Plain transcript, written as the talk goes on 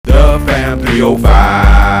The Fam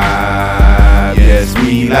 305. Yes,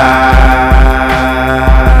 we live.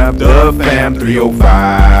 The Fam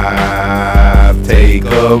 305. Take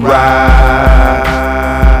a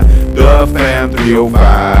ride. The Fam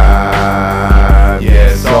 305.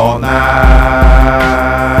 Yes, all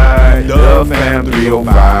night. The Fam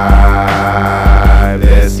 305.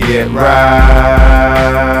 Let's get right.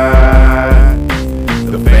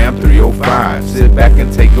 The Fam 305. Sit back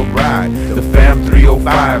and take a ride. The Fam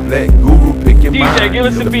 305. Let Guru pick your mind. DJ, give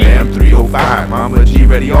us the beat. Fam 305. Mama G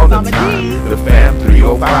ready all the time. The Fam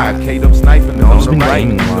 305. K-Dub sniping on the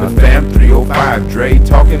right. The Fam 305. Dre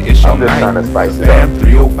talking, it's your night. The Fam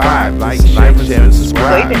 305. Like, share, and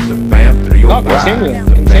subscribe. The Fam 305. The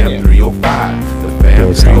Fam 305. The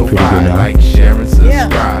Fam 305. Like, share, and subscribe. Yeah,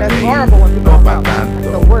 that's horrible when people talk about that.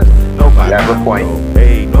 That's the worst. Never point.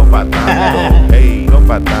 Hey, no patando. Hey, no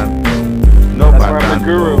patando. No That's where I'm the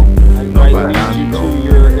guru. I lead you to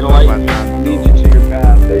your enlightenment. Lead you to your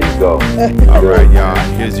path. There you go. All right, y'all.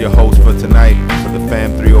 Here's your host for tonight for the Fam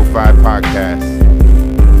 305 podcast.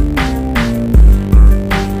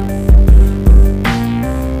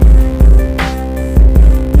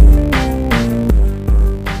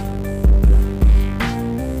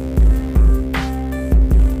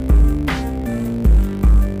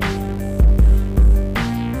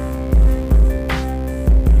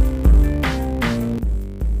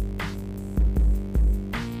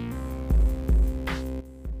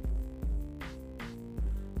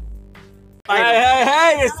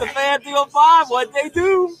 Hey, it's the Fam 305. What they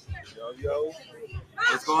do? Yo.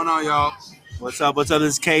 What's going on, y'all? What's up? This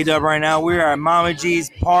is K-Dub right now. We're at Mama G's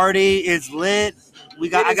party. It's lit.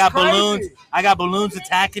 I got balloons. I got balloons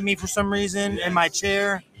attacking me for some reason in my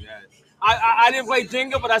chair. I didn't play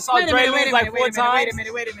Jenga, but I saw Dre lose like 4 times. Wait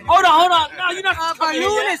a minute. Hold on. No, you're not.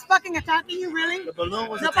 Balloon is fucking attacking you, really? The balloon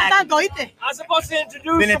was No, attacking me. I was supposed to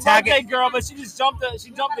introduce the birthday girl, but she just jumped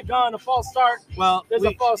the gun. A false start. Well, There's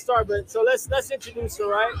a false start, but so let's introduce her,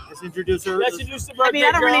 right? Let's introduce her. Let's introduce the birthday girl.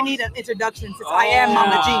 I don't really need an introduction since I am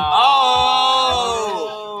Mama G. Oh.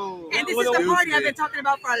 And this is the party I've been talking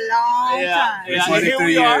about for a long time. Yeah,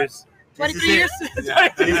 23 years. 23 years? This is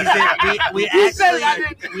it. We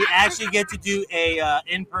actually get to do a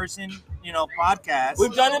in-person, podcast.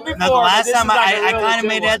 We've done it before. Now, the last this time is like I really kind of good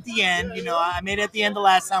made it one. at the end. I made it at the end the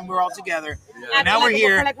last time we were all together. Yeah. And now we're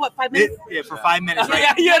here. For like what, 5 minutes? For 5 minutes, right?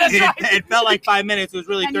 Yeah, that's right. It felt like 5 minutes. It was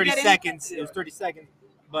really Can you 30 get in? seconds. It was 30 seconds.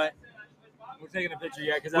 But We're taking a picture,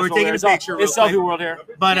 yeah, because We're taking a picture It's real selfie quick. world here.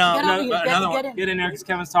 but Get over here. another Get one. in. Get in there because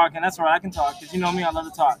Kevin's talking. That's all right. I can talk because you know me. I love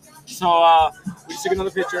to talk. So we just took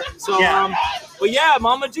another picture. So Yeah. but yeah,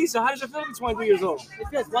 Mama G. So how does it feel to be 23 years old? It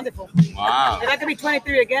feels wonderful. Wow. If I could be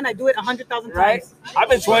 23 again, I'd do it 100,000 Right? times. I've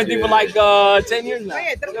been 23 for like 10 years now. Oh,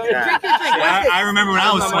 yeah, drink. I remember when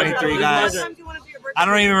I was 23, guys. Sometimes I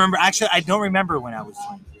don't even remember. Actually, I don't remember when I was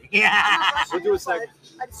 23. Yeah. We'll do a second.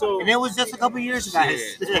 So And it was just a couple years ago, guys.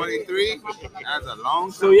 Shit, 23? That's a long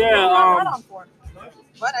time. so yeah.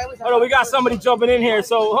 But I always Hold on, we got somebody jumping in here.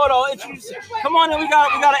 So hold on, come on in. We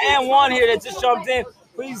got an N1 here that just jumped in.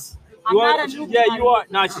 Please. I'm not a newbie, Yeah, you are.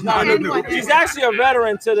 No, she's not a I'm newbie. N1. She's actually a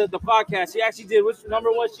veteran to the podcast. She actually did. Which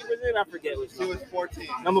number was she in? I forget. Which She was 14.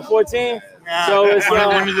 number 14. Yeah. So it's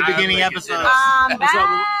one of the beginning episodes. I'm What's up,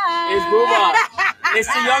 back. it's Ruba.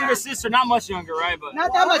 It's the younger sister, not much younger, right? But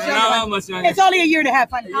Not that much not younger. that much younger. It's only a year and a half.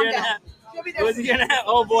 Calm year and a down. half. She'll be What was there. he gonna have?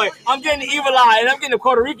 Oh boy, I'm getting the evil eye, and I'm getting the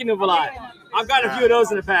Puerto Rican evil eye. I've got a few of those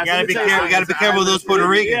in the past. You gotta Let me be tell you careful. You gotta be careful with those Puerto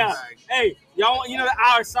Ricans. Yeah. Hey, y'all, you know the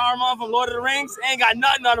our Saruman from Lord of the Rings ain't got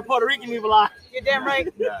nothing on the Puerto Rican evil eye. You're damn right.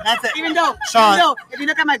 That's it. Even though, if you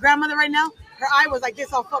look at my grandmother right now, her eye was like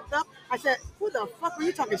this, all fucked up. I said, "Who the fuck were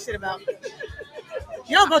you talking shit about?"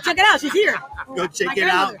 Yo, go check it out. She's here. Go check My it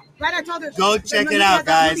out. grandmother. Right, I told her. Go check it out,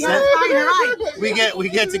 guys. She has a scar in her eye. We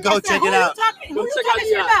get to go I said, check who it are you out. talking- Who Go are you check out talking the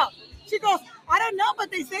shit eye. about? She goes, I don't know,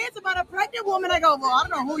 but they say it's about a pregnant woman. I go, well, I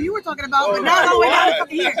don't know who you were talking about, but now it's all the way down to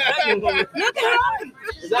fucking here. Look at her eye.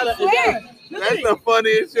 Is that a- I swear. Look That's at the it.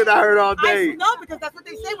 funniest shit I heard all day. No, because that's what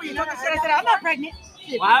they say when you're talking shit. I said, I'm not pregnant.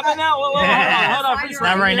 Shit. What happened now? Hold on.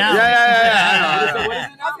 Not right now. Yeah.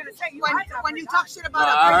 I was gonna say, when you talk shit about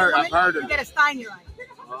a I've pregnant heard woman, it. you get a sty in your eye.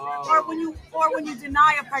 Or when you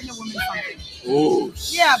deny a pregnant woman something. Ooh.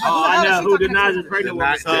 Yeah, but Oh, who the I hell is know she who talking denies to? a pregnant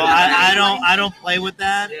woman. So I don't play with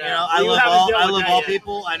that. Yeah. You know, I You love haven't dealt with all that yet.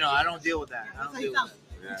 people. I know. I don't deal with that. I don't deal with that.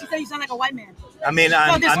 She said you sound like a white man. I mean, So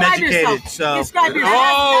I'm describe educated, yourself. so Describe yourself.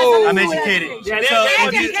 Oh. I'm educated. Yeah, So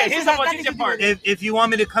here's education the has one nothing to teacher do part. with if you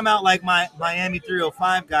want me to come out like my Miami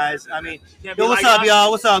 305 guys, I mean, Yeah, be yo, what's like up, us.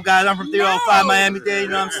 y'all? What's up, guys? I'm from 305 No. Miami Dade. You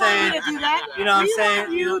know what I'm saying? You want me to do that? You know what I'm We saying?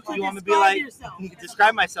 want you to You want me to be describe like, yourself.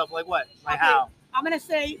 describe myself like what? Like Okay. how? I'm gonna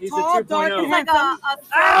say He's tall, a 2.0. dark, and He's like handsome.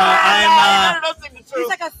 He's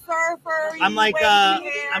like a surfer. I'm like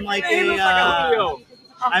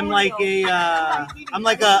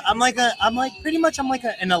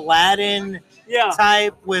an Aladdin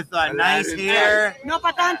type with nice hair. No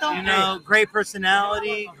pa tanto. You know, great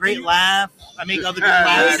personality, great laugh. I make other people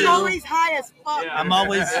laugh He's too. always high as fuck. Yeah. I'm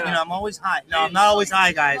always high. No, I'm not always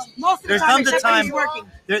high, guys. Most of the There time, comes a except when time. he's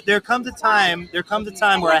working. There comes a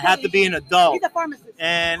time where I have to be an adult, He's a pharmacist.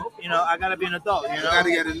 and I gotta be an adult. You know, gotta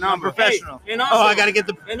get a I'm number. professional. Hey, and also- I gotta get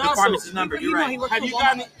the and also- pharmacist number. You're right. Have you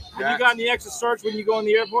gotten the extra search when you go in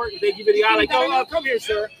the airport? They give you the eye like, oh, come here,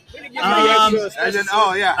 sir. They give you the extra. And then,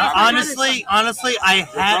 oh yeah. Honestly, I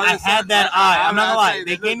had that eye. I'm not gonna lie.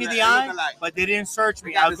 They gave me the eye, but they didn't search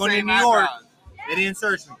me. I was going to New York. They didn't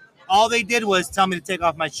search me. All they did was tell me to take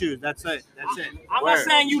off my shoes. That's it. I'm not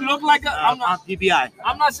saying you look like a. I'm not. PBI.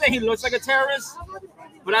 I'm not saying he looks like a terrorist,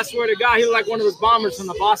 but I swear to God, he looked like one of those bombers from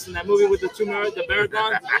the Boston, that movie with the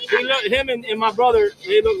marathon. Him and my brother,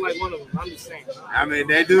 they look like one of them. I'm just saying. I mean,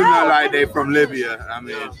 they do look like they from Libya. I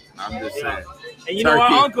mean, I'm just saying. And you know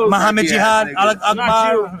our uncles. Muhammad Turkey Jihad, ass Al niggas. Not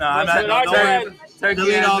Akbar. you. No, I'm But not. our Don't dad- worry. Turkey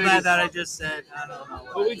Delete ass all niggas. that I just said. I don't know.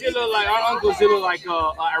 But we did look like our uncles. Did look like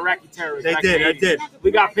Iraqi terrorists. They back in the did. 80s.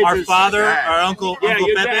 We got pictures. Our father, our uncle, Yeah, Uncle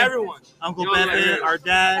your Pepe, dad, everyone. Uncle Yo, Pepe, yeah. our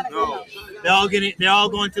dad. No. They're all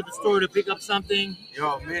going to the store to pick up something.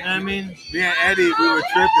 Yo, You know what I mean? me and Eddie, we were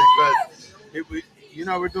tripping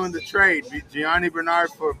because we're doing the trade. Gianni Bernard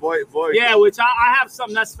for boy. Yeah, which I have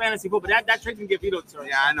something that's fantasy football, but that trade can get vetoed, sir.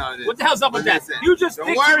 Yeah, I know this. What the hell's up with But that? listen, You just don't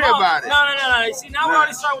picked worry him up. about it. No. See, now we're No.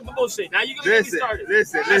 already starting with the bullshit. Now you're gonna get me Listen, started.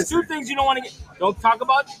 listen. There's two things you don't want to get. Don't talk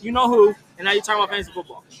about you know who, and now you're talking about fantasy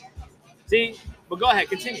football. See, but go ahead,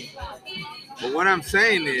 continue. But what I'm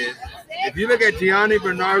saying is, if you look at Gianni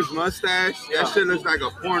Bernard's mustache, that shit looks like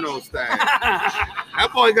a porno stash. That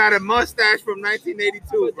boy got a mustache from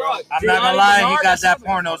 1982, bro. I'm not gonna lie, he got that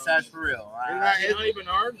porno stash for real. Johnny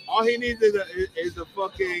Bernard. All he needs is a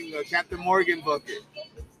fucking Captain Morgan bucket.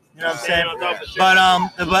 You know what I'm saying?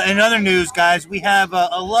 But in other news, guys, we have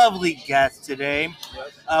a lovely guest today.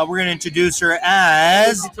 We're gonna introduce her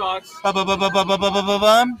as Talks.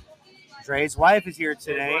 Dre's wife is here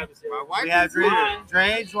today. My wife We have is here.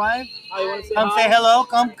 Dre's wife. Oh, you wanna say Come hi? say hello.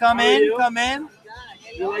 Come How are in. you? Come in.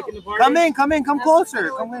 You liking the party? Come in. Come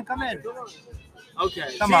closer. Come in.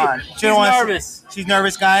 Okay. Come See, on. She She's don't wanna- nervous. She's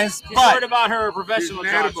nervous, guys. She's But worried about her professional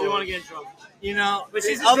She's job. mad She don't about want to it. get in trouble. you know, But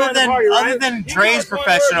she's other enjoying the than party, right? other than You Dre's know,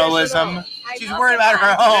 professionalism, she's worried about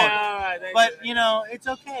her own. Yeah, all right, thank But you. you know, it's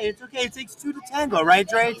okay. It's okay. It takes two to tango, right,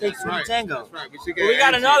 Dre? It takes two to Right. tango. That's right. We should Well, we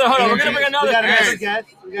got another. Hold on, we're gonna bring another We got another guest.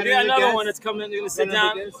 guest. We got another one that's coming in. They're gonna sit Another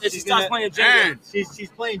down guest. and she She's starts gonna- playing Jenga. And She's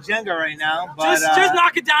playing Jenga right now, but Just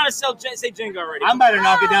knock it down and say Jenga already. I'm about to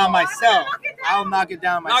knock it down myself. I'll knock it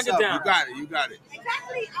down Knock it myself. down. you got it.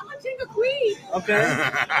 Exactly. I'm a Jenga queen.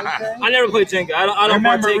 Okay. I never played Jenga. I don't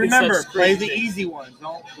partake in Remember, such play crazy the things. easy ones.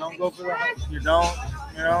 Don't go for the you don't.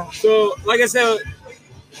 You know. So, like I said,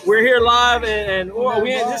 we're here live, and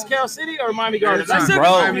we in this Carroll City or Miami Gardens? It's I said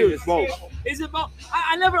bro. confused. It's both. Is it both?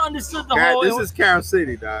 I never understood the God, whole. this is Carroll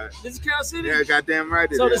City, dog. This is Carroll City. Yeah, goddamn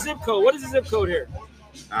right it So the is. zip code. What is the zip code here?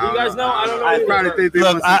 I don't you guys know? I don't know I either. probably think they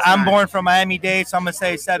Look, must I'm have born from Miami-Dade, so I'm gonna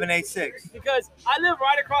say 786. Because I live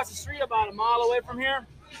right across the street, about a mile away from here,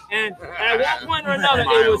 and at one point or another,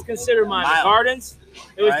 it was considered Miami Mile. Gardens.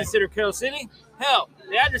 It was Right. considered Carroll City. Hell,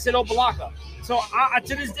 the address said Opalaka. So I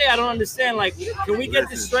to this day, I don't understand. Like, can we get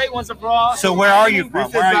this straight once and for all? So where are you from? This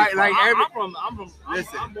is Where are you like- from? like every- I'm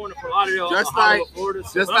Listen. born in Fort Lauderdale, Just Hollywood, like- Florida.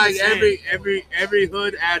 So Just but I'm like saying, every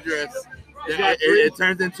hood address, You it, got it, three? it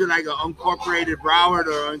turns into like an unincorporated Broward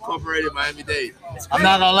or unincorporated Miami-Dade. I'm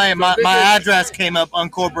not gonna lie, my this is- address came up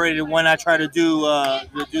unincorporated when I tried to do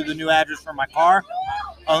the new address for my car.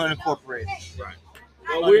 Unincorporated.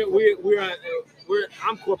 well,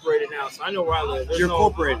 I'm corporated now, so I know where I live. There's You're no-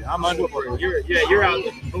 corporated. I'm unincorporated. You're out in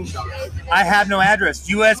the boondocks. I have no address.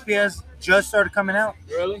 USPS just started coming out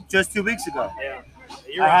Really? just 2 weeks ago.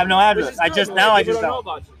 Yeah. I have no address. Which is I good, just man. now I People just don't know. know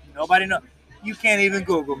about you. Nobody know. You can't even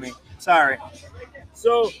Google me. Sorry.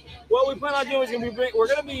 So what we plan on doing is we're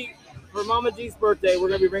gonna be for Mama G's birthday. We're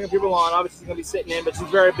gonna be bringing people on. Obviously, she's gonna be sitting in, but she's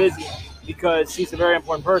very busy because she's a very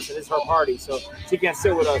important person. It's her party, so she can't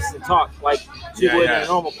sit with us and talk like she would in a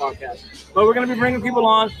normal podcast. But we're gonna be bringing people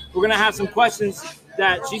on. We're gonna have some questions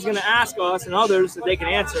that she's gonna ask us and others that they can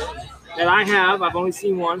answer. That I've only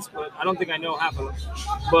seen once, but I don't think I know half of them.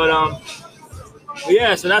 But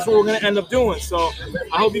yeah, so that's what we're gonna end up doing. So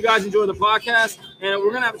I hope you guys enjoy the podcast, and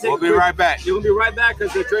we're gonna have to take. We'll be right back. You're gonna be right back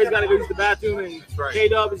because Dre's got to go use the bathroom, and right.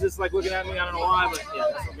 K-Dub is just like looking at me. I don't know why, but yeah.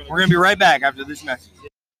 That's what We're gonna be right back after this message.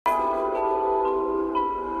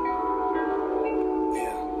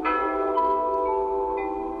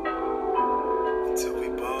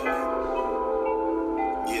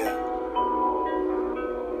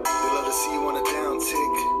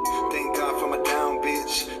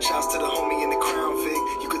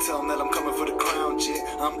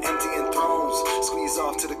 I'm emptying thrones. Squeeze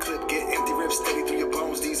off to the clip, get empty rips steady through your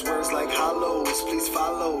bones. These words like hollows, please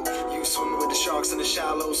follow. You swimming with the sharks in the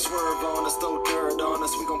shallows. Swerve on us, throw dirt on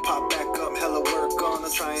us. We gon' pop back up, hella work on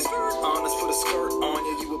us. Try and on us, put a skirt on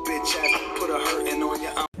you. You a bitch ass, put a hurtin' on you.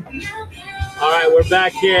 All right, we're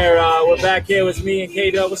back here. We're back here with me and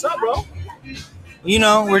K-Dub. What's up, bro? You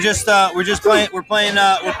know, we're just playing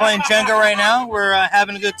Jenga right now. We're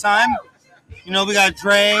having a good time. You know, we got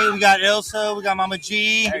Dre, we got Ilsa, we got Mama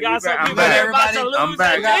G. We got some people back. that are about to lose I'm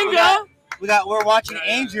back. Jenga. We're watching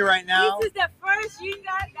Angie right now. This is the first Jenga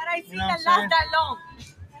that I've seen You know what that I'm lasts that long.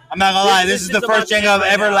 I'm not gonna lie, this is the first Jenga I've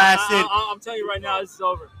ever lasted. I'm telling you right now, this is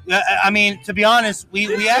over. Yeah, I mean, to be honest, we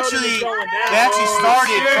actually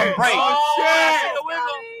started from break. Oh, shit!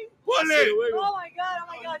 Pull it. Oh my god, oh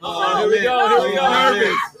my god. Here we go.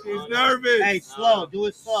 Nervous. She's nervous. Hey, slow. Do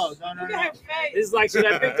it slow. No. Look at her face. This is like, should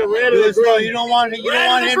I pick the red or Do the it slow. green? You don't want him to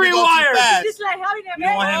Red or the go green too wire? fast. It's just like having a You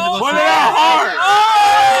don't want him to go Pull too it out fast. hard.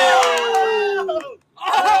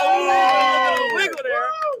 Oh! Wiggle there.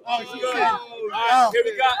 Oh, she said. Here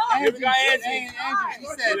we got Angie.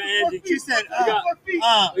 She said.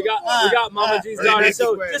 We got Mama G's daughter.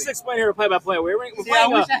 So just explain here play-by-play. We're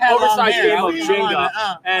playing an oversized game of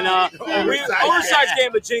Jenga, and oversized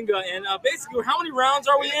game of Jenga, and basically, how many rounds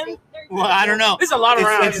are we in? Well, I don't know. This is a lot of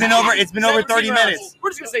rounds. It's been over 30 rounds. minutes. We're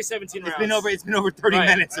just gonna say 17 rounds. It's been over 30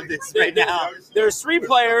 minutes of this right now. There's 3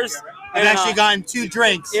 players. I've actually gotten 2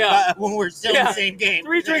 drinks when we're still in the same game.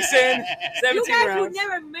 3 drinks in, 17 You guys rounds. would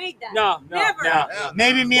never make that. No.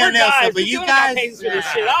 Maybe me We're and Nelson, guys. but We you don't guys. got patience for this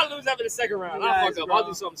shit. I'll lose after the second round. I'll fuck up. Bro. I'll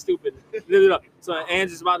do something stupid. So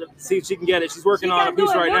Angie's about to see if she can get it. She's working on a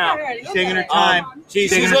piece right now. She's taking her time.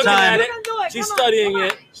 She's taking her looking time. at it. She's studying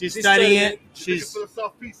it. She's studying it. She's.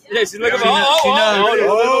 Yeah, she's looking for. She knows.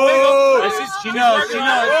 She She knows.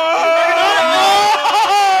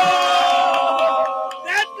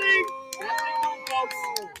 That thing, folks.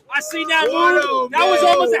 I see that move. That was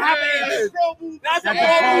almost a half inch. That's a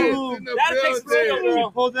pro move. That takes some skill,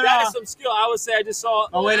 girl. That is some skill. I would say I just saw.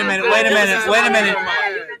 Oh, wait a minute.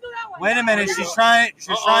 She's trying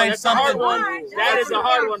something. That is a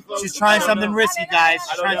hard one, folks. She's trying something risky, guys.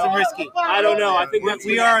 She's trying something risky. I don't know. I think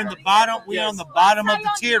We are in the bottom. We are on the bottom of the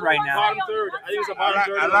tier right now. bottom third. I think it's a bottom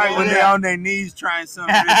third. I like when they're on their knees trying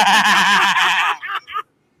something.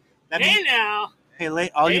 Hey now. Hey,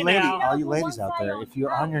 all you ladies out there, if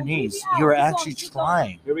you're on your knees, you're actually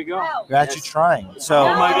trying. Here we go. You're actually trying. So,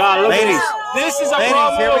 Oh my God, look ladies, at this. This is a ladies,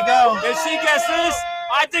 pro here we move. go. If she gets this,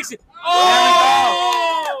 I think she.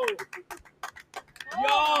 Oh!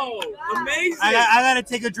 Yo, amazing. I gotta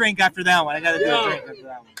take a drink after that one. I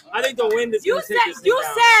think the wind is. You gonna said take this thing down.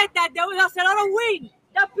 that there was a lot of wind.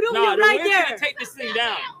 That proved No, you the right wind's there. gonna take this thing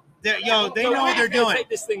down. They know what they're Wind's gonna doing. Take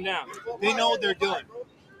this thing down. They know what they're doing.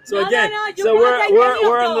 So No, again, no, no, you so cannot take any we're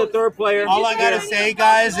of on the those. third player. All I gotta say,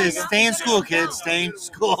 guys, is stay in school, kids. Stay in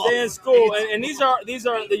school. Stay in school, and these are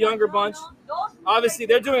the younger bunch. Obviously,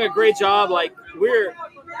 they're doing a great job. Like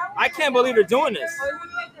I can't believe they're doing this.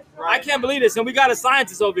 I can't believe this, and we got a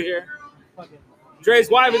scientist over here. Dre's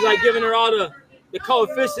wife is like giving her all the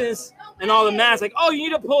coefficients and all the math. Like, oh, you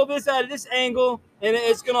need to pull this out of this angle, and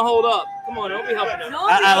it's gonna hold up. Come on, don't be helping her.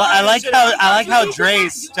 I like how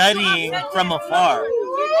Dre's studying from afar.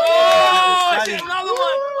 Oh, shit, another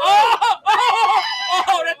one.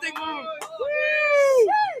 Oh, that thing moved.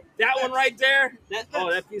 That one right there.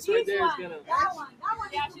 That piece right there is gonna.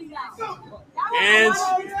 And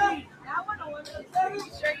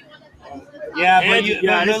Yeah, but you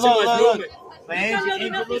yeah, there's too much movement.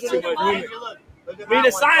 We need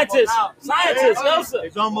a scientist. Elsa.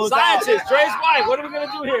 It's almost Scientist. Dre's wife. What are we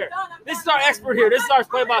gonna do here? This is our expert here. This is our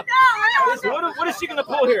play by. What is she gonna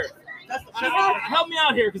pull here? Help me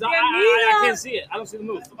out here, because I can't see it. I don't see the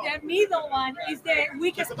move. The middle one is the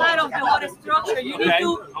weakest part of the whole structure. You Okay,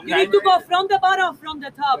 need to go from the bottom, from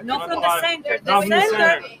the top, not from the center. The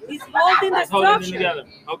center is holding the Let's hold it structure. together.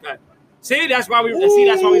 Okay. See, that's why we paired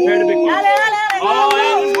the big one.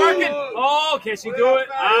 Oh, it's working. Oh, can she do it?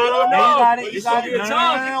 I don't know. You got it. It's gonna be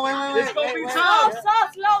tough. It's gonna be tough.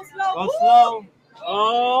 Slow. Go slow.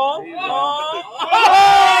 Oh.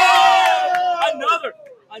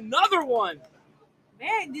 Another one.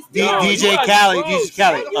 Man, this DJ Khaled,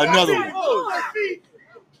 another one.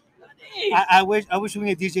 Hey. I wish we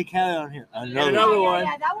could get DJ Khaled on here. Another one.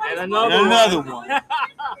 Yeah, that one And is another one.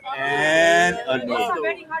 And This another is one.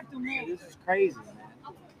 very hard to move. This is crazy, man.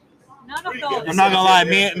 None of those. I'm not gonna lie,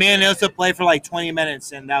 me and Ilsa played for like 20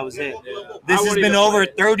 minutes and that was it. This has been over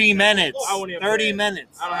 30 minutes. 30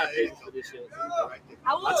 minutes. I don't have patience for this shit.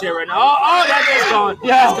 I'll tell you right now. Oh, that's gone.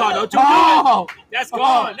 That's gone. Don't you do it. That's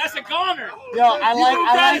gone. That's a goner. Yo, I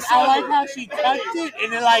like how she touched it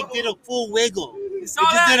and it like did a full wiggle. You It saw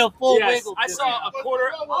just that? did a full Yes, wiggle. I saw a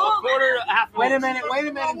quarter, half. Wait a minute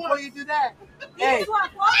before you do that. Hey,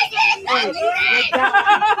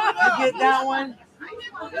 get that one. You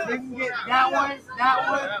can get that one.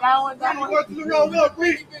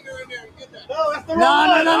 No.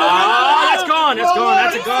 That's gone.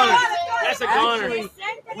 That's a goner. That's a goner.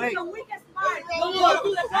 Wait.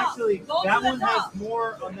 Actually, that one has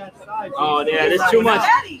more on that side. Oh yeah, there's too much.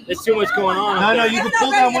 There's too much going on. No, you can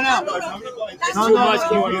pull that one out. There's too much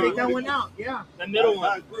going on. Take that one out. Yeah. The middle one.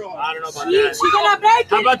 I don't know about that. She's gonna break it.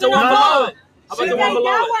 How about the one below it? How about the one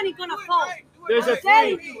below That it? one is gonna fall. There's a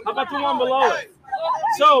 3. How about the one below it?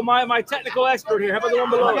 So my technical expert here. How about the one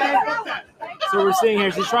below it? So we're seeing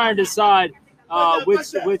here. She's trying to decide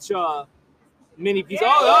which mini piece.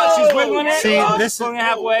 Oh, she's wiggling it. See, this is going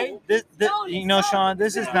halfway. You know, Sean.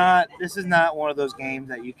 This is not one of those games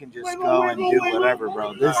that you can just go and do whatever,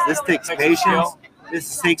 bro. This takes patience.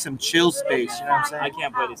 This takes some chill space. You know what I'm saying? I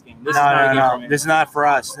can't play this game. This is not a game for me. This is not for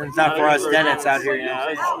us. It's not for us Dennett's out here. You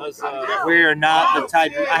know what I'm saying? We are not the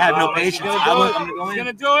type. I have no patience. I'm gonna go in. She's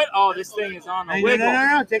gonna do it. Oh, this thing is on the wiggle.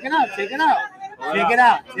 No. Take it out. Take it out.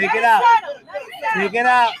 You got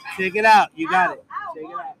it. Take it out.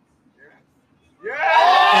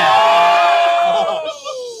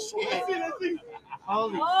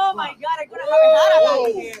 Holy Oh my God! I'm gonna have a lot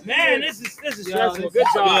of here. Man, this is stressful. Good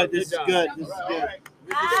job. This is good.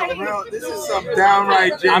 This is some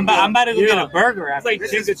downright Jenga. I'm about to go get a burger It's after. like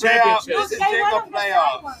This Jenga is playoffs. championships. This is Jenga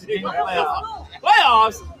playoffs.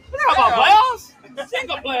 Playoffs? We're talking about playoffs?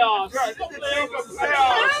 Jenga playoffs.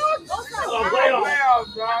 Playoffs,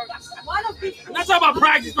 bro. I'm not talking about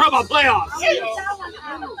practice, we're talking about playoffs.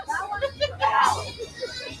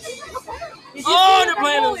 Oh,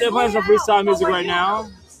 they're playing some freestyle music right now.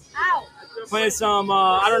 Playing some,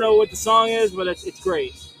 I don't know what the song is, but it's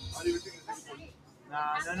great. No.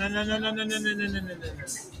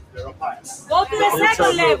 Go to the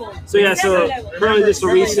second level. So currently this is a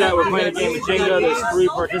reset. We're playing a game of Jenga. There's 3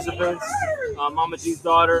 participants. Mama G's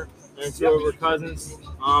daughter and 2 of her cousins.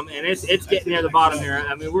 And it's getting near the bottom here.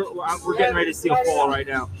 I mean, we're getting ready to see a fall right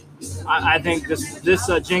now. I think this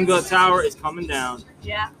Jenga tower is coming down.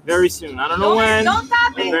 Yeah. Very soon. I don't know when. Don't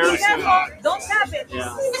tap it. Very Be soon. careful. Don't tap it.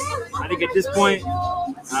 Yeah. I think at this point,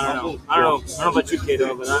 I don't know. I don't know about you,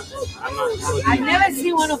 Kato, but I'm not. I've never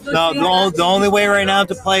seen one of those. No, the only way right now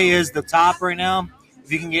to play is the top right now.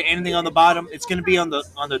 If you can get anything on the bottom, it's going to be on the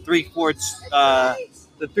 3/4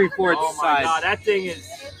 the 3/4 Oh my side. God, that thing is.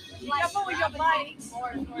 Be careful with your body. I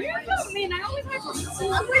always have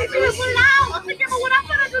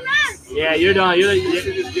to. Yeah, you're done.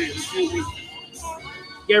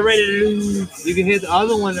 Get ready to lose. You can hit the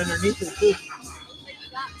other one underneath it too.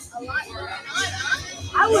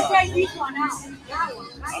 I would take this one out. That one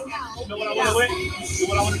right now. You know what I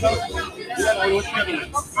want to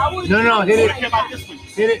do? No, hit it.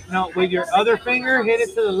 Hit it. No, with your other finger, hit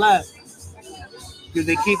it to the left. Because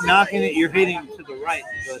they keep knocking it, you're hitting to the right.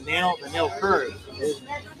 The nail curves.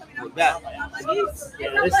 Like that.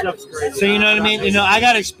 Yeah, this stuff's crazy. So you know what I mean? You know, I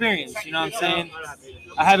got experience. You know what I'm saying?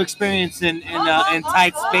 I have experience in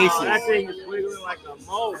tight That spaces. thing is wiggling like a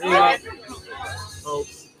mole.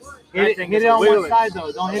 Folks. Hit it on one side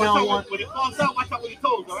though. Don't hit it on one. When it falls out, watch out with your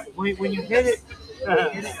toes, all right? When you hit it, you want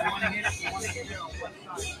to hit it on one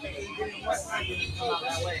side.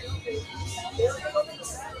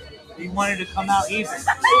 You want it to come out even.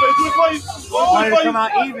 You want it to come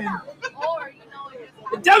out even.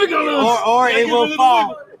 It's definitely gonna lose. Or it will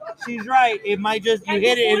fall. She's right. It might just, you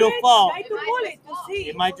hit it, it'll fall. Try to pull it to see.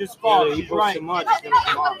 It might just fall. You She's push right. too much, it's gonna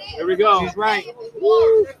come off. Here we go. She's right.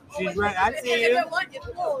 She's right. I see you.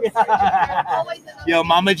 Yo,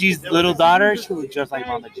 Mama G's little daughter, she looks just like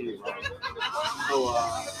Mama G.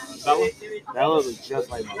 Bella? Bella looks just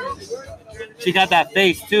like Mama G. She got that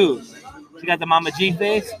face too. She got the Mama G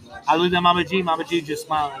face. I looked at Mama G just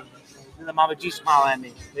smiling. And the Mama G smiled at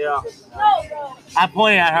me. Yeah. I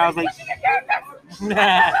pointed at her. I was like, I'm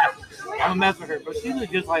gonna mess with her, but she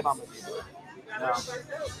looks just like Mama G. Yeah.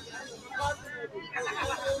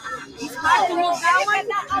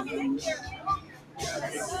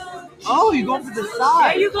 Oh, you going for the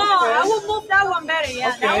side? There you go. I will move that one better. Yeah,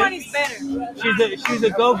 Okay. that one is better. She's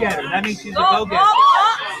a go-getter. That means she's a go-getter.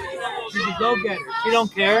 She's a go-getter. She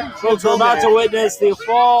don't care. Folks, we're about to witness the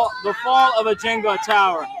fall of a Jenga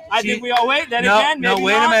tower. I think we all wait. Then again, maybe no,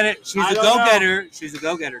 wait not. a minute. She's I a don't go-getter. She's a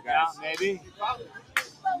go-getter, Yeah, guys. maybe.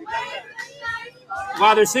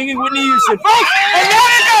 Wow, they're singing Whitney Houston. Folks, and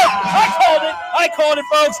there it goes! I I called it,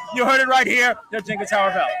 folks. You heard it right here. The Jenga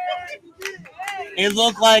Tower fell. It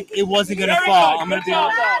looked like it wasn't gonna fall. I'm gonna be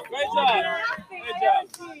honest. Great job.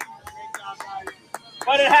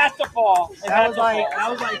 But it has to fall. That was like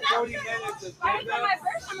 40 minutes of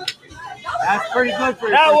Jenga. That's pretty good for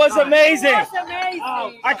That was amazing. That's amazing.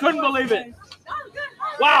 I couldn't believe it.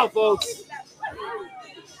 Wow, folks.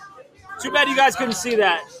 Too bad you guys couldn't see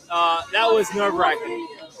that. That was nerve-wracking.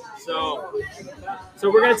 So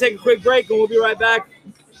we're gonna take a quick break and we'll be right back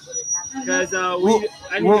because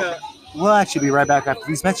We'll actually be right back after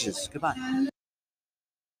these messages. Goodbye.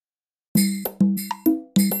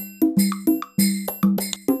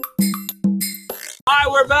 All right,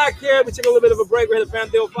 we're back here. We took a little bit of a break. We're at the Fam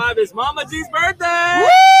 305. It's Mama G's birthday. Woo!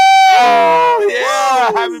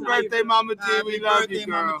 Yeah! Happy birthday, Mama G. We love you,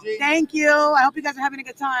 girl. Thank you. I hope you guys are having a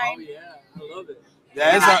good time. Oh yeah, I love it.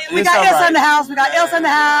 Yeah, We got Ilsa in the house. We got Ilsa in the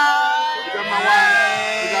house. We got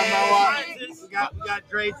my wife. We got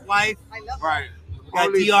Dre's wife. Right.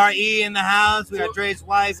 We got DRE in the house. We got Dre's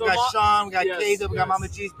wife. We got Sean. We got Kayla. We got Mama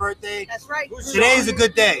G's birthday. That's right. Today is a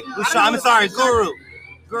good day. Who's Sean? I'm sorry, Guru.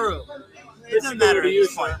 It doesn't matter.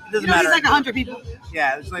 It's fine. It doesn't matter. It's like 100 people.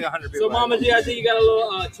 Yeah, it's like 100 people. So, Mama G, I think you got a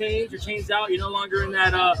little change. You're changed out. You're no longer in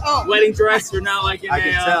that wedding dress. You're now like in I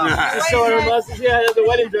can tell. just showing her muscles. Yeah, the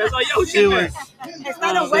wedding dress. Oh, yo, She was. It's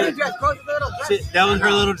not a wedding dress, bro. It's a little dress. That was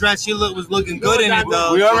her little dress. She was looking good in it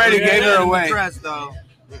though. We already gave her away. Dress though.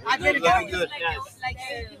 I did it Looking good.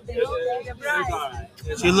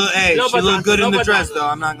 good. She looked good in the dress though.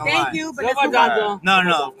 I'm not gonna lie. Thank you, but let's move on.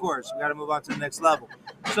 No, of course. We gotta move on to the next level.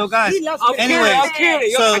 So guys, He loves anyway,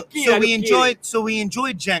 Okay. so we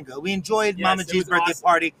enjoyed Jenga. We enjoyed Yes, Mama it G's was birthday awesome.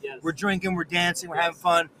 party. Yes. We're drinking, we're dancing, we're having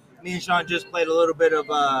fun. Me and Sean just played a little bit of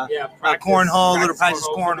practice cornhole, a little practice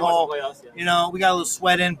cornhole. cornhole. You know, we got a little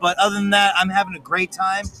sweat in, but other than that, I'm having a great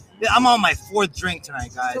time. I'm on my 4th drink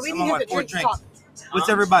tonight, guys. So we I'm need on him my to 4th drink to drink. talk. What's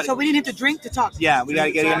everybody? So we need him to drink to talk. Yeah, we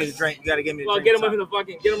gotta get me to drink. You gotta get me to Well, drink. get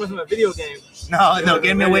him from the video game. No,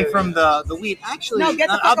 get me away from the weed. Actually, No, get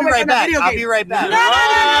the fuck I'll be away right from the back. video I'll game. be right back. No.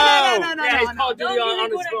 Yeah, he's Call of Duty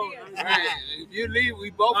on his phone. Hey, if you leave,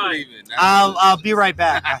 we both leaving. I'll be right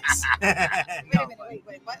back, guys. No. Wait,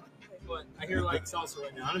 what? But I hear like salsa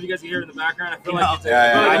right now. I don't know if you guys can hear it in the background. I feel No. like it's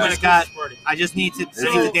Yeah, I I just got- party. I just need to This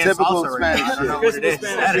dance is typical salsa right now. I don't know what it is.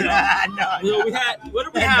 Christmas Spanish, No. We had, what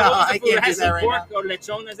did we No, have? What was I the food? can't It had do that some right pork or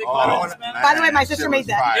lechon, as they call it in Spanish. By the way, my sister made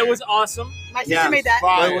that. It was awesome. My sister Yeah. made that.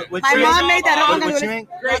 Fire. What My you mom mean? made that. What you mean?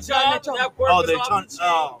 Great job. That pork Oh, was the awesome. chon.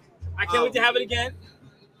 Oh, I can't wait to have it again.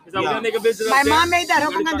 Because I'm Yeah. going to make a visit My up there. mom made that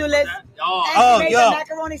We're gonna talk hokangandules. about that. Oh, And Oh, she made yo. the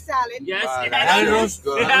macaroni salad. yes. Wow, It that had is onions.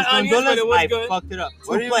 good. It had onions, but it was I good. fucked it up.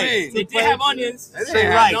 What do you mean? It did have onions. That Straight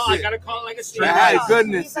ain't rice. No, I shit. got to call it like a That straight had rice.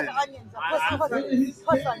 goodness These are in the it. onions.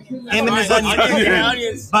 Puss onions. Him and his onions. Onions and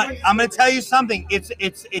onions. But I'm gonna tell you something. It's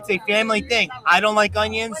a family thing. I don't like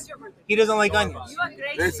onions. He doesn't like onions.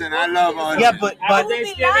 Listen, I love onions. Yeah, but After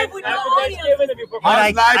Thanksgiving, if you put But I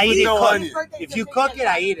life eat with it no cooked. onions. If you cook it,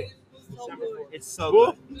 I eat it. It's so Who?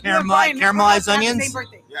 good. Caramelized onions.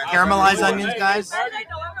 Yeah, Caramelized onions, guys.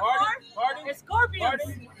 Scorpions.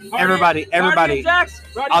 Everybody, on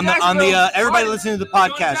the everybody listening to the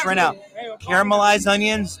podcast right now. Caramelized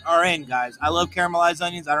onions are in, guys. I love caramelized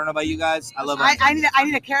onions. I don't know about you guys. I love onions. I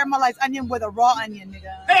need a caramelized onion with a raw onion,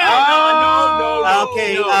 nigga. No.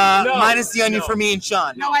 Okay, No. minus the onion No. for me and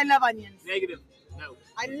Sean. No, I love onions. Negative. No.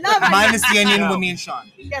 I love onions. Minus the onion No. with me and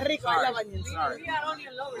Sean. Qué rico, I love onions. Sorry.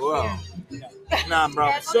 Wow. Nah,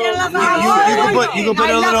 bro. So You can put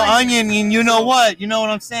a little onion, and you know what? You know what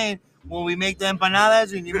I'm saying? When we make the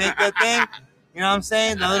empanadas, when you make that thing, you know what I'm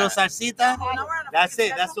saying? The little salsita. That's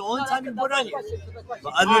it. That's the only time you put onion.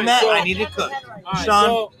 But other than that, I need it cooked. All right,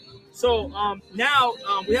 Sean. so now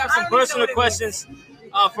we have some personal questions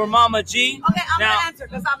for Mama G. Okay, I'm Now, gonna answer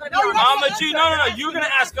because I'm gonna be honest. Mama G, no, you're gonna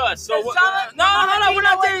ask us. So no, we're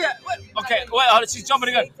not there yet. Okay, wait, hold on, she's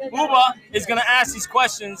jumping the gun. Booba is gonna ask these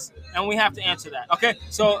questions, and we have to answer that. Okay,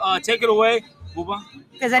 so take it away, Booba.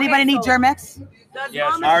 Does anybody need Germex?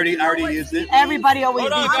 Yes. I already used it. Everybody always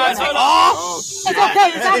Hold on, needs guys, Germex. hold on. Oh, It's shit.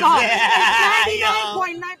 okay. It's alcohol. Yeah, It's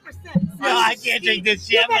 99.9%. No, I can't drink this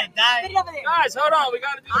shit. I'm gonna die. Put it over there. Guys, hold on, we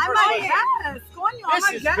gotta do the I'm first a question. guest. Coño, This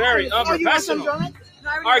I'm a is guest. very Oh, you want some unprofessional.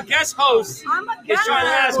 Germex? Our guest host I'm a is guest. trying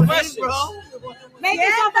to ask questions. Make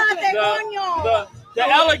yourself a The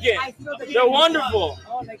elegant, the wonderful,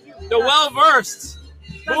 the well-versed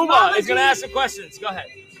Booba is gonna ask the questions. Go ahead.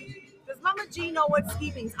 Does Mama G know what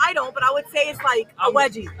ski means? I don't, but I would say it's like a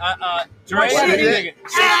wedgie. Dre, Wedgie.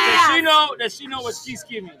 does she know what ski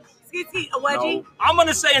means? Ski, a wedgie. No. I'm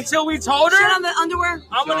gonna say until we told Shit her. on the underwear.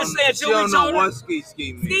 I'm gonna say She until we don't know told her. what ski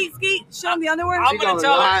means. Ski, shit on the underwear. I'm gonna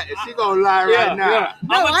tell her. She gonna lie right now. Yeah.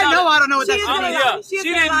 No, I know I don't know what She that's is about. gonna lie. She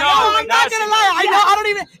didn't know. No, I'm Now not she gonna lie. I knows. know. I don't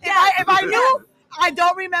even. If I knew, I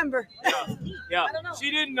don't remember. Yeah.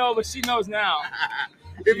 She didn't know, but she knows now.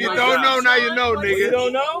 If you don't know, now you know, You nigga.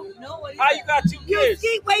 don't know? No, what is How it? you got 2 You kids?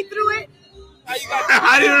 ski way through it. How you got?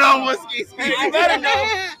 I didn't know what ski. Hey, you better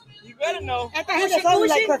know. You better know. I thought he was only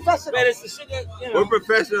like professional. But it's the shit that you know. We're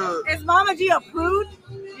professional. Is Mama G a prude?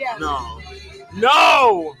 Yeah. No.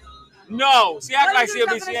 No. See, act What like is she your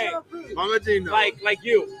a definition BCA. of a prude? Mama G, no. Like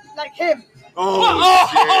you. Like him. Oh, Oh,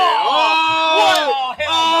 shit. oh,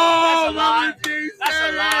 hell no. That's a lie. Mama G That's a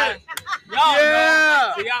said lie. it. Y'all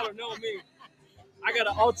Yeah. know. See, y'all don't know me. I got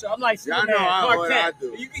an ultra. I'm like Y'all Superman, know Clark what I Kent. do.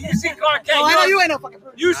 You see Clark Kent. Oh, I know you ain't no fucking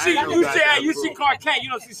prude. You see, I know you that see, guy, you bro. see Clark Kent. You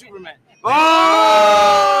don't see Superman.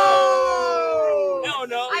 Oh. Hell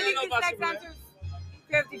no. I You think know this about next Superman. answer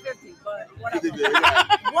is 50-50, but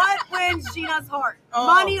whatever. What wins Gina's heart? Oh.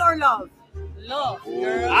 Money or love? Love,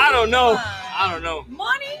 girl. I don't know. I don't know.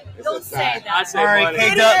 Money? It's Don't a say fact. that. I say All right, money.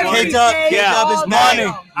 K-Dub Money. is Yeah. money.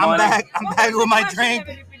 Money. I'm back What with was my the drink.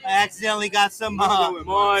 question? I accidentally got some Money.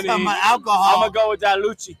 alcohol. I'm gonna go with that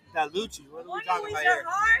Lucci. That Lucci. What are we Money talking wins about your here?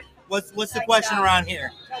 heart? What's the question around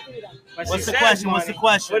here? But What's she the says question? What's money. the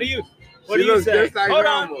question? What do you? What She do you looks say? just like Hold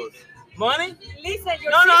on. Ramos. Money? Listen,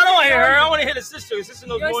 your No, I don't sister want to hear her. I knows want to hear the sister. The sister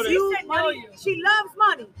knows Your more than. sister know Money. you. She loves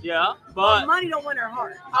money, Yeah, but but money don't win her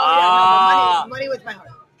heart. Oh Ah. yeah, no, but money wins my heart.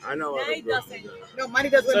 I know No, what he it is. doesn't. No, money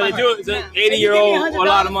does win so my you heart. do. It's an Yeah. 80-year-old a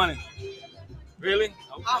lot of money. Really?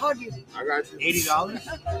 I'll hug you. I got you. $80? I'll hug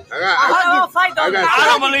you. I got I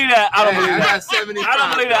don't believe that. I don't Hey, believe I that. got 75. I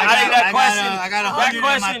don't believe that. I think that question. I got that 100 in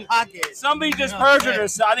question- my pocket. Somebody just You know, perjured yeah.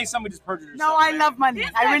 herself. I think somebody just perjured herself. No, I love money.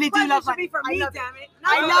 I really do love money. For I me, love, damn it.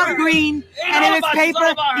 I love green, Ain't and all if it's about you, it's all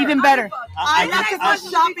paper, about her. even better. I I- love to I- go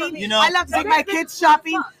shopping. you know- I love to take my kids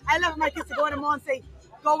shopping. I love my kids to go in the mall and say,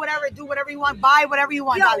 go whatever, do whatever you want, buy whatever you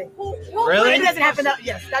want, darling. Really? It doesn't happen.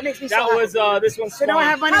 Yes, that makes me so That happy. was this one's. So now I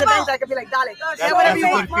have money in the bank, I can be like, darling, That's, get whatever you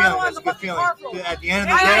that's a want. good feeling. That's a good feeling. At the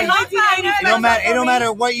end of the day, it don't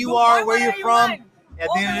matter what you are, where you're from. At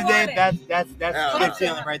the end of the day, that's a good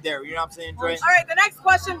feeling right there. You know what I'm saying, Dre? All right, the next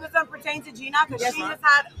question doesn't pertain to Gina because she just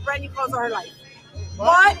had brand new clothes all her life.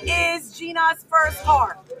 What is Gina's first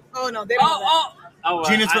car? Oh no, they don't know that. Oh,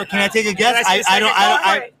 Gina's first. Can I take a guess? Can I say the I don't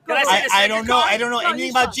second know. car? I don't know No, anything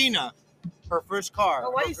you about suck. Gina. Her first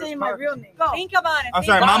car. Why are you saying my real name? Go. Think about it. I'm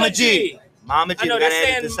sorry, Mama Mama G. G. Mama I G. know We they're gotta edit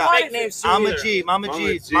saying this out. fake names too. Mama either. G. Mama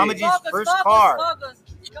G's. G. Mama G's Focus, first focus, car. focus.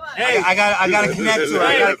 Come on. Hey. I gotta connect to her.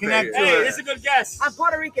 I gotta connect to Hey, her. this is a good guess. I'm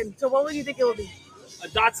Puerto Rican, so what would you think it would be? A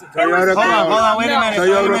Datsun. Toyota Hold on. Wait a minute. Wait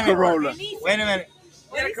a Toyota minute. Corolla. Wait a minute.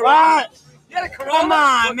 What? What? Come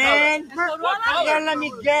on, man. You What color? gotta let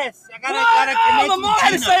me guess. I gotta Oh, connect Lamar had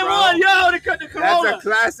to the Gina, same bro. one. Yo, the That's Corolla. a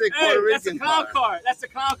classic Hey, Puerto that's a Rican clown car. car. That's a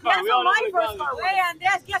clown car. That's We all know my what we're first car. talking Wait,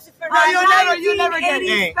 Andres, guess it for No, you never get it.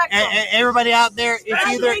 Hey, and everybody out there, it's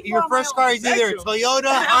Spectrum. either your first car is either Spectrum.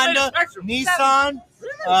 Toyota, Honda, Spectrum. Nissan.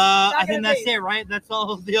 I gonna think that's be. it, right? That's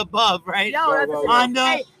all of the above, right? Yo, that's Go, go, Honda,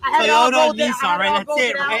 Hey, I had it all Toyota, golden. I Nissan, had it right? all That's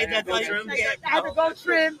it, golden right? out. That's all you I get. had to go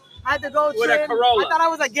trim. I had to go With a trim. Corolla. I thought I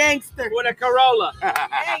was a gangster. With a Corolla.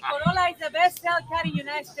 Hey, Corolla is the best sell car in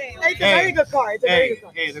United States. It's a very good car. It's a very good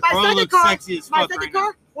car. Hey, the My Corolla second looks car, sexy as my fuck second right now.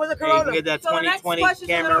 car was a Hey, you Corolla. can get that So the next 2020 question is a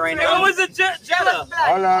camera little right tricky. It now. was a Jetta. Black.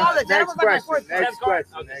 Hold Oh, on. the Jetta Next was my question. fourth car. Next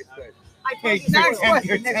question. Okay. Next question. I Hey, told you next your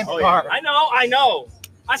question. 10th Next Oh, car. I know.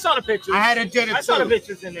 I saw the pictures. I had a Jetta I saw the too.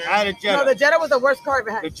 pictures in there. I had a No, Jetta. the Jetta was the worst car I've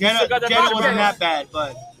ever The had. Jetta, got that Jetta Jetta. wasn't that bad,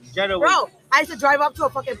 but Jetta was. Bro, I used to drive up to a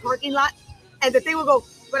fucking parking lot, and the thing would go,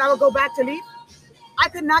 when I would go back to leave, I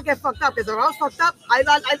could not get fucked up, because if I was fucked up, I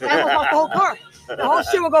almost lost the whole car. The whole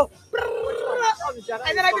shit would go,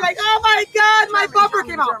 and then I'd be like, oh my God, my bumper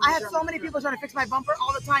came out. I had so many people trying to fix my bumper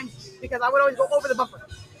all the time, because I would always go over the bumper.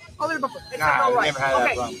 Over the bumper. It's Nah, not all I right. never had that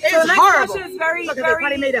Okay, problem. it's So the next horrible. question is very, Look, they probably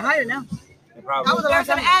very. made it higher now. No problem. That was a long There's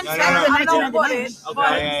an time. answer. No, no, no. I don't put it.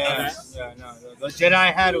 Okay. No. The Jetta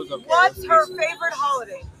I had was okay. What's her favorite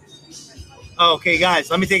holiday? Okay,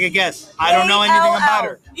 guys, let me take a guess. I don't know anything about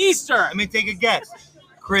her. Easter. Let me take a guess.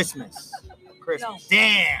 Christmas. No.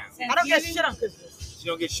 Damn. I don't get shit on Christmas. She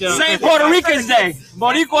don't get shit on St. Christmas. Puerto Rican's Day.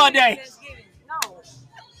 Boricua Day. Thanksgiving. No.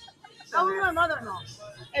 That was my mother-in-law.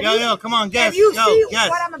 If Yo, you- yo, come on, guess. If you Yo, see guess.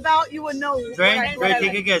 what I'm about, you would know. Dre, what Dre, I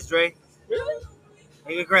take a like. guess, Dre.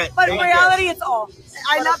 Take a guess. But take in a reality, it's all.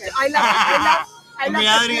 I love In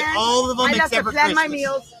reality, to plan. all of them I love except to for plan my Christmas.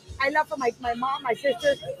 meals. I love for my mom, my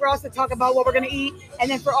sister, for us to talk about what we're gonna eat, and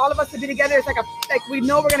then for all of us to be together. It's like we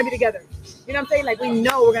know we're gonna be together. You know what I'm saying? Like we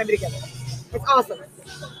know we're gonna be together. It's awesome.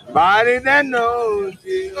 Body that knows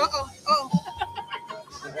you.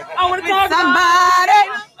 I want to talk Somebody. about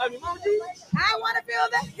I want to feel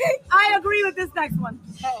the heat. I agree with this next one.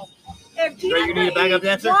 If Gina You need a could backup eat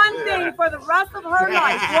dancer? one thing for the rest of her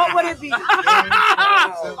life, what would it be?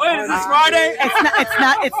 Wait, is this Friday?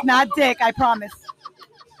 It's not dick, I promise.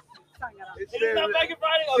 It's not Bacon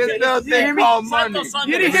Friday? This Okay, little this- thing called money.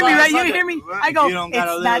 You didn't hear me, right? You didn't hear me? I go, You don't got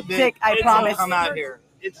a it's little not dick, dick, I it's promise. Come out here.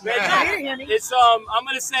 It's You didn't veggie. hear me? It's I'm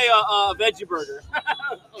gonna say a veggie burger.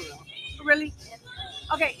 Really?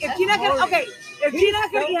 Okay, if Gina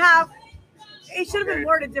could have, it should have been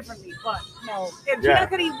worded differently, but no. If Gina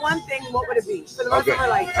could eat one thing, what would it be for the rest of her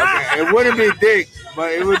life? Okay. It wouldn't be dick,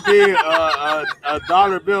 but it would be a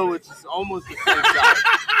dollar bill, which is almost the same size.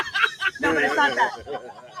 No, but it's not that.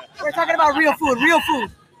 We're talking about real food,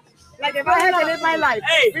 Like if I had to live my life.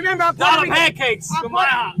 Hey, Remember, I'm dollar Puerto Rican. pancakes. I'm Come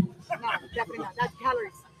on. No, definitely not. That's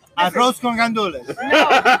calories. Arroz con gandules.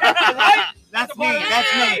 That's me.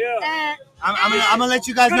 That's me. Yeah. I'm gonna let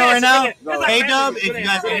you guys Good know right answer, now. good answer. Hey Dub, Good if you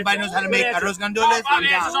guys answer. anybody knows how to make arroz Top gandules, I'm 5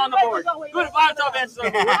 answers down. on the board. Good 5 top answers on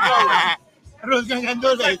the board. What's going on? Arroz con It's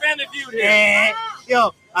gandules. like Family Feud here.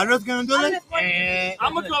 Yo, arroz con gandules.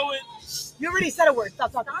 I'm gonna go with. You already said a word.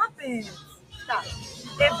 Stop talking. Stop.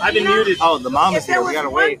 If I've been Gina- muted. Oh, the mom is If there here. was We gotta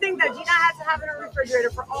one wait. thing that Gina had to have in her refrigerator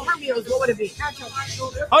for all her meals, what would it be?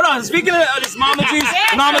 Hold on. Speaking of this, Mama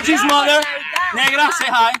G's mother. Negra, say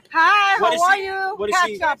hi. Hi, What is how are she- you? what is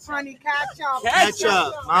she- Ketchup, honey, ketchup.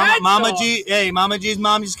 Ketchup. Mama G. Hey, Mama G's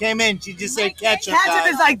mom just came in. She just said ketchup. Ketchup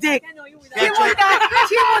Guys. is like dick. She Ketchup. would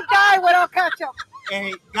die without ketchup.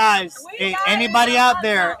 Hey guys, hey, anybody out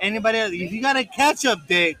there, if you got a ketchup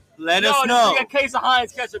dick, let us know. You got a case of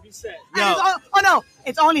Heinz ketchup, you said. Yo, Oh no,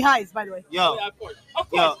 it's only Heinz, by the way. yo, Yeah, of course.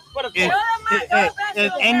 yo. But of If, course.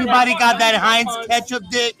 if anybody got that Heinz ketchup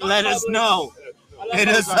dick, let us know. Hit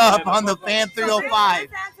us up on the Fan 305.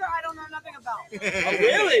 This answer I don't know nothing about. Oh,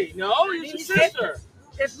 really? No, you're your sister.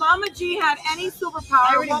 If Mama G had any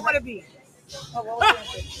superpower, what would it be?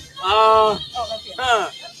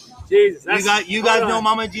 Jesus. You guys know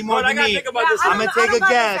Mama G more Hold on, I than gotta me. think about this. I'm gonna take a I don't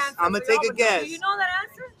guess. know I'm gonna this take a answer, guess. Do you know that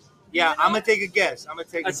answer? Yeah, I'm gonna take a guess. I'm gonna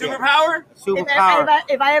take A a guess. superpower? Superpower.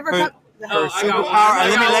 If I ever Her- come, Her I got superpower. one.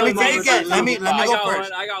 Let me I got take a one. guess. Let me I go got one.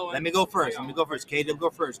 first. I got one. Let me go first. Let me go first. Caleb, go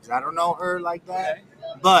first because I don't know her like that.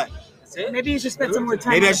 But maybe you should spend some more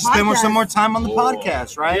time. maybe I on should the spend some podcast. more time on the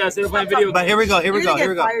podcast, right? Yeah, so we're playing video. But here we go. Here we You're go. gonna Here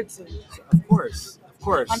we get go. fired soon. Of course. Of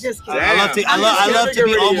course. I'm just kidding. I love to. I I'm love. just I love to be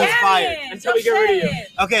kidding. almost Yeah. fired. Until we get rid of you.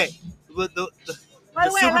 Okay. But the By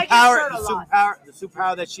the way, I like your superpower, shirt a lot. the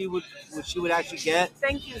superpower that she would actually get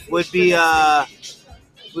Thank you. would be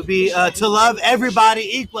to love everybody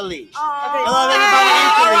equally. To love everybody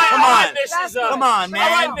equally. Come on. Come on, man. I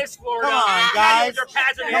like Miss Florida. Come on, guys. Come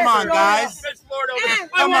on, guys. Miss Florida over there.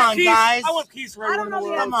 Come on, guys. I want peace for everyone in the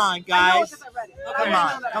world. Come on, guys. Come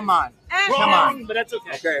on. Come on. Come on. But that's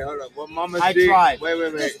okay. Okay, hold up. What Mama I G? tried.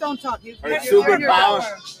 Wait. Just don't talk. You, Her you're superpower.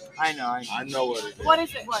 I know. I know what it is. What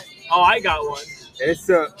is it? What? Oh, I got one. It's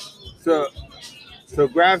to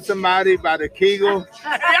grab somebody by the kegel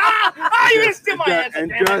You didn't steal my answer. and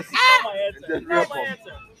damn it. just You stole my answer. just You stole rip my 'em.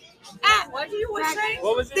 answer. What do you say?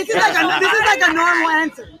 What was it? This is like a normal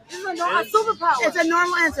answer. This is a superpower. It's a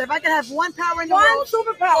normal answer. If I could have one power in the world,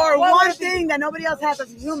 superpower, or one thing that nobody else has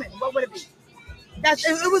as a human, what would it be?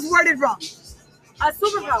 It was worded wrong. A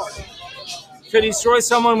superpower. To destroy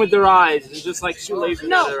someone with their eyes and just like shoot lasers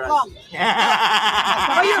out of their eyes. Wrong.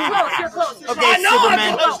 Oh, you're close. Okay,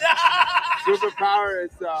 Superman. Superpower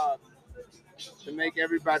is to make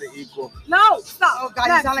everybody equal. No, stop. Oh God,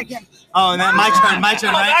 you sound like him. Oh, and then my turn, Come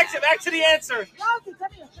on, right? back to the answer. How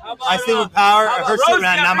about, My superpower, how about her Rosie, superpower,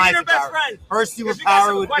 now not my bring her best superpower. friend. Her If you got superpower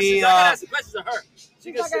some would questions, be. I gotta ask some questions to her.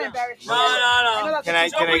 She can She's not sit gonna down. embarrass you. No. Can I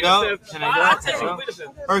Show me go? the fifth. Can I go? I'll Can take I go? you the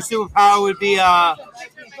fifth. Her superpower would be to I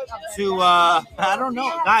don't know,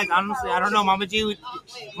 guys. Honestly, I don't know. Mama G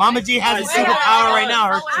has a superpower right now.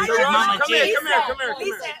 Her So, she's Rosie, Mama come G. here.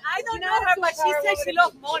 Listen, I don't know her, but she said she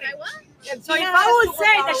loves money. So if I would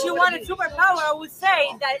say that she wanted superpower, I would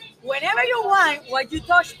say that whenever you want, what you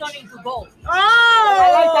touch turn into gold. Oh,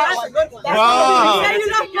 Whoa. You said you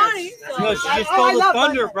love money. So Yo, she just stole the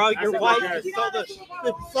thunder, bro. Your wife just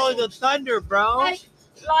stole the thunder, bro.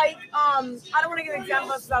 Like, I don't want to give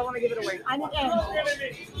examples because I don't want to give it away. I need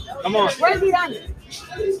Come on. Where's he done?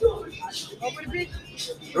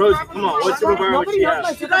 Rosie, come on. What superpower would she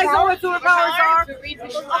have? You guys know what superpowers are?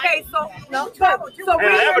 Okay, so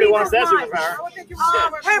Everybody wants that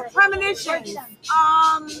superpower. premonitions,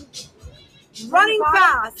 running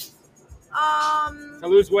fast, To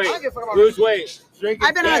lose weight. I don't give a fuck about Lose weight.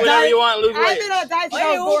 I've been on a Whatever diet. you want, lose I've weight. been on a diet since I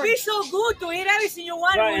Hey, it was would born. be so good to eat everything you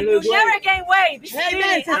want. Right, and You lose never weight. gain weight. This is Amen,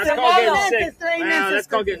 really sister. That's at the called getting bottom. sick. sister, amen, That's sister.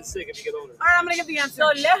 called getting sick if you get older. All right, I'm gonna give the answer. So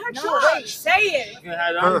let her talk. Say it. You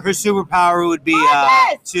had Her superpower would be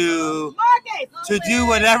Marcus! to Marcus! do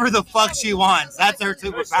whatever the fuck she wants. That's her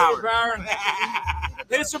superpower.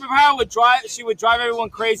 His superpower would drive. She would drive everyone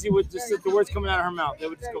crazy with just the words coming out of her mouth. They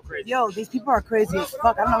would just go crazy. Yo, these people are crazy as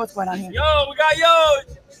fuck. I don't know what's going on here. Yo, we got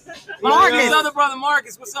Marcus. His other brother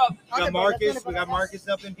Marcus. What's up? We got Marcus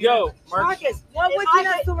up in here. Yo, Marcus, What would you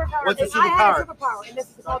have superpower? What's a if I had a superpower? superpower, and this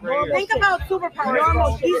is called Right normal here. Think shit. about superpowers. Normal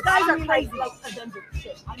bro. shit. These guys are crazy. Like Avengers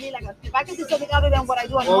shit. I mean, like, if I could do something other than what I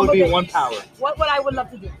do on What would normal be days, one power? what would I would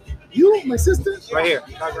love to do? You, my sister? Right here.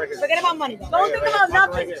 Talk right here. Forget about money, though. Don't think about Marcus,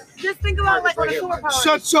 nothing. right here. Just think about like Marcus, what a right here. superpower.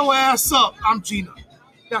 Shut your ass up. I'm Gina.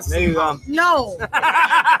 That's There you go. No. That's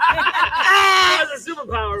a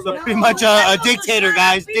superpower. So But pretty much a dictator,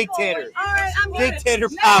 guys. Dictator. All right, I'm good. Dictator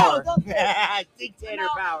No, power. don't say Dictator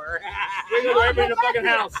power. we're gonna do everything in the fucking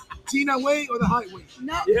house. Gina weight or the height weight?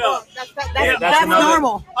 No. Yeah. That's that's another-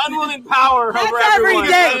 normal. Unwilling power That's over every everyone.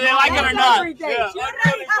 day. Whether they like it or That's not. every day. Yeah, You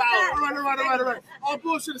unwilling power. All right. All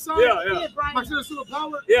bullshit aside. Yeah. My sister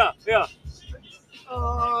superpower. Yeah.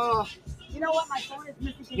 You know what? My phone is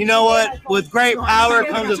missing. You know what? With great power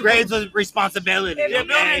comes with great responsibility. Yeah,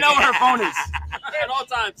 Billy know where her phone is at all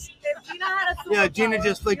times. If Gina had a superpower, Yeah, Gina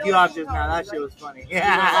just flicked you off just now. That shit was funny.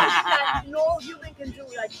 that no human can do.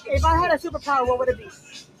 Like If I had a superpower, what would it be?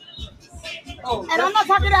 And I'm not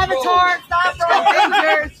talking Avatar. Stop,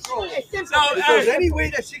 Avengers. It's simple. So, There's hey, any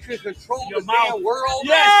way that she could control Your the mouth. damn world.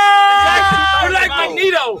 yes, exactly. You're like Your mouth.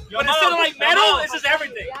 Magneto, Your but instead of mouth. like metal, it's just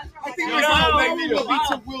everything. I think Yeah. my Yeah. baby will be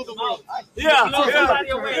to will the world. Yeah. She would want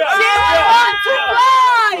to Yeah.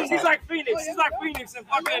 fly. She's like Phoenix. She's like Phoenix and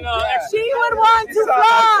fucking She would want to You sound like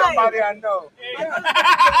fly. somebody I know.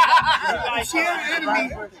 If she had an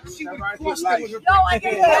enemy, she would crush them with her. No, I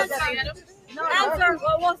get the answer. No, answer.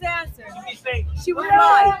 What was the answer? She would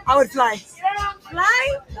fly. I would fly.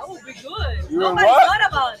 Fly? That would be good. You Nobody what? thought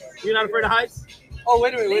about it. You're not afraid of heights? Oh,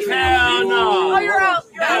 wait a minute. Hell no. Oh, you're out.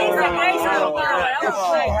 You're out. No. That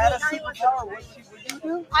was great.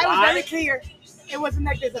 I was Why? very clear. It wasn't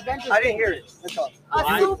like this Avengers. I didn't hear it. That's all. A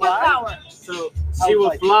Why? superpower. So she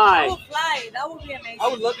will fly. I would fly. That would be amazing. I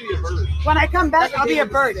would love to be a bird. When I come back, I'll be a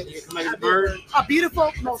bird. You come back as a bird. A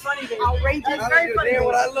beautiful, most outrageous, very funny Damn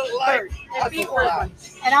what I bird. look like. I Be could bird. fly.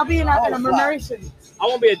 And I'll be in a mermaid. I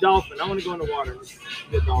want to be a dolphin. I want to go in the water.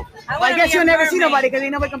 Be a dolphin. I guess you'll never see nobody because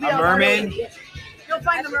ain't nobody can be A mermaid? You'll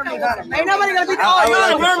find the mermaid. Ain't nobody gonna be I would No,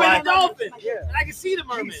 like a to mermaid fly. and a dolphin. Yeah. And I can see the He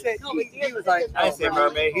mermaid. said he was like, I say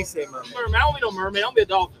mermaid. He said mermaid. Mermaid. I don't be no mermaid. I don't be a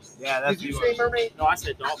dolphin. Yeah, that's Did you what say mermaid? No, I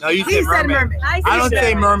said dolphin. No, you He said said mermaid. mermaid. I don't said say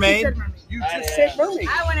He mermaid. said mermaid. You just said mermaid.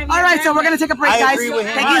 I want to be All right, so we're gonna take a break, I guys. agree with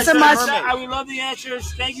him. Thank I you so said much mermaid. I would love the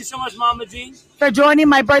answers. Thank you so much, Mama G. for joining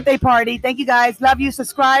my birthday party. Thank you guys. Love you.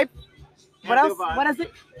 Subscribe. What else? What is it?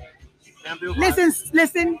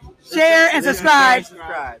 Listen, share, and subscribe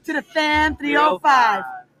to the Fam 305.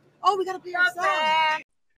 Oh, we gotta play our song.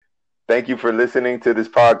 Thank you for listening to this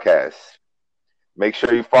podcast. Make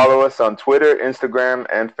sure you follow us on Twitter, Instagram,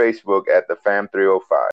 and Facebook at the Fam 305.